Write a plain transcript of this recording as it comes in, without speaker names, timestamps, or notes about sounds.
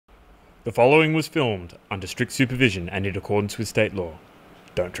The following was filmed under strict supervision and in accordance with state law.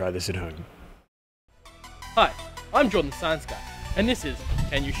 Don't try this at home. Hi, I'm Jordan the Science Guy, and this is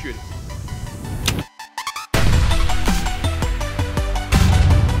Can You Shoot It?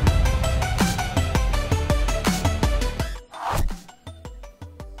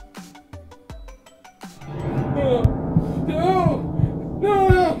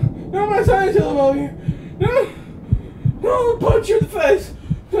 No, my science Barbie. No, I'll punch you in the face.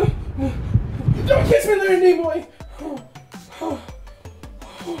 Don't kiss me there, knee boy.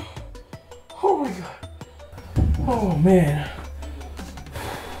 Oh my god. Oh man.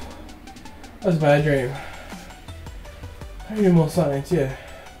 That was a bad dream. I need more science, yeah.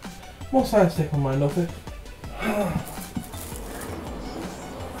 More science take my mind off it.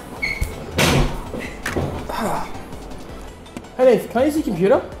 Hey Nate, can I use your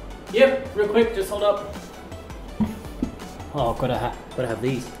computer? Yep, real quick, just hold up. Oh, gotta have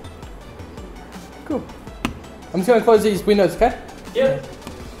these. Cool. I'm just gonna close these windows, okay? Yep.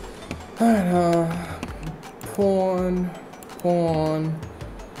 Alright, porn,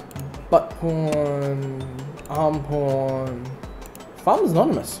 butt porn, arm porn, Farmers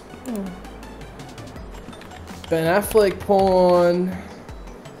Anonymous. Ben Affleck porn,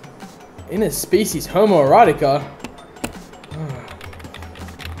 interspecies homoerotica.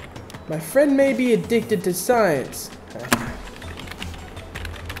 My friend may be addicted to science.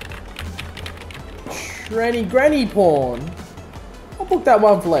 Tranny granny porn. I'll book that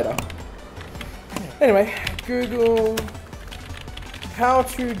one for later. Anyway, Google how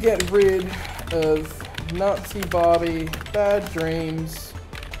to get rid of Nazi Barbie bad dreams.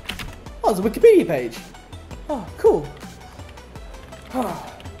 Oh, there's a Wikipedia page. Oh, cool.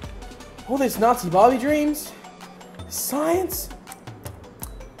 All these Nazi Barbie dreams? Science?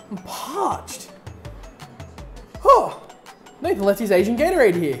 I'm parched. Oh, Nathan left his Asian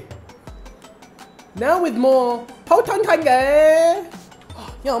Gatorade here. Now with more Potantanga.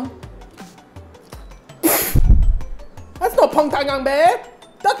 Oh, yum. That's not Pongtangang Bear.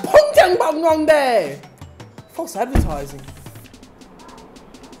 That's Pongtangang Bear. False advertising.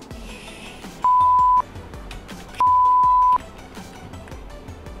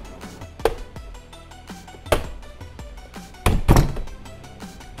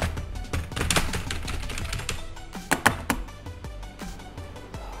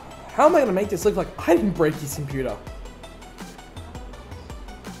 How am I gonna make this look like I didn't break his computer?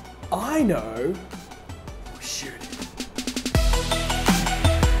 I know. Shoot.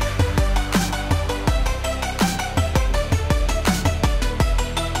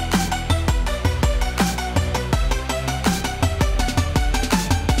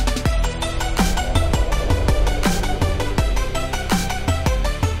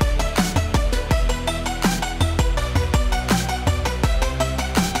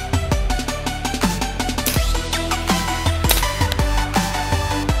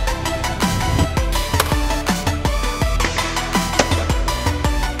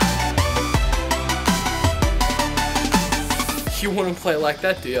 You want to play it like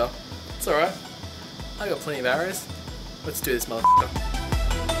that, do you? It's alright. I got plenty of arrows. Let's do this, motherfucker.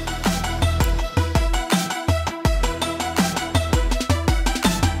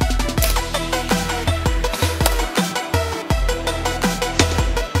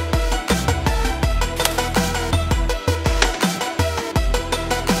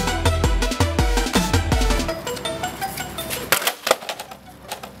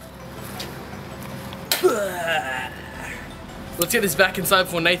 Let's get this back inside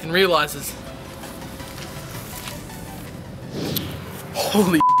before Nathan realizes.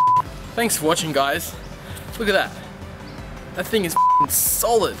 Holy thanks for watching, guys. Look at that. That thing is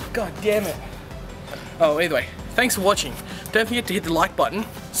solid. God damn it. Oh, either way, thanks for watching. Don't forget to hit the like button,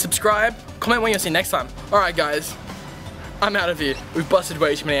 subscribe, comment what you'll see next time. Alright guys, I'm out of here. We've busted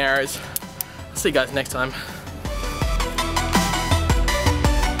way too many arrows. See you guys next time.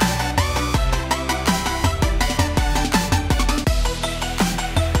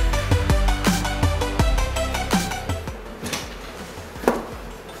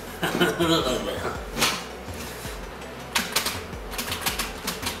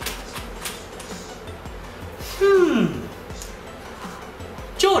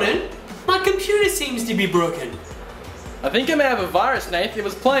 Jordan, my computer seems to be broken. I think I may have a virus, Nate. It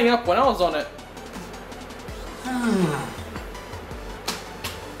was playing up when I was on it.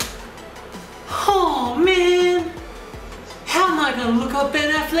 Oh man, how am I gonna look up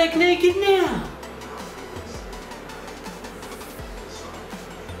Ben Affleck naked now?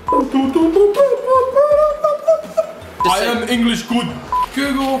 I am English good.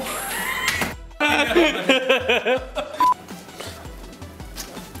 Google.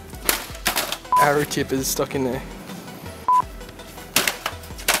 arrow tip is stuck in there.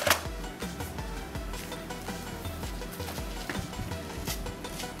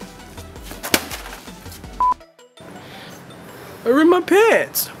 I ripped my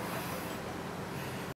pants!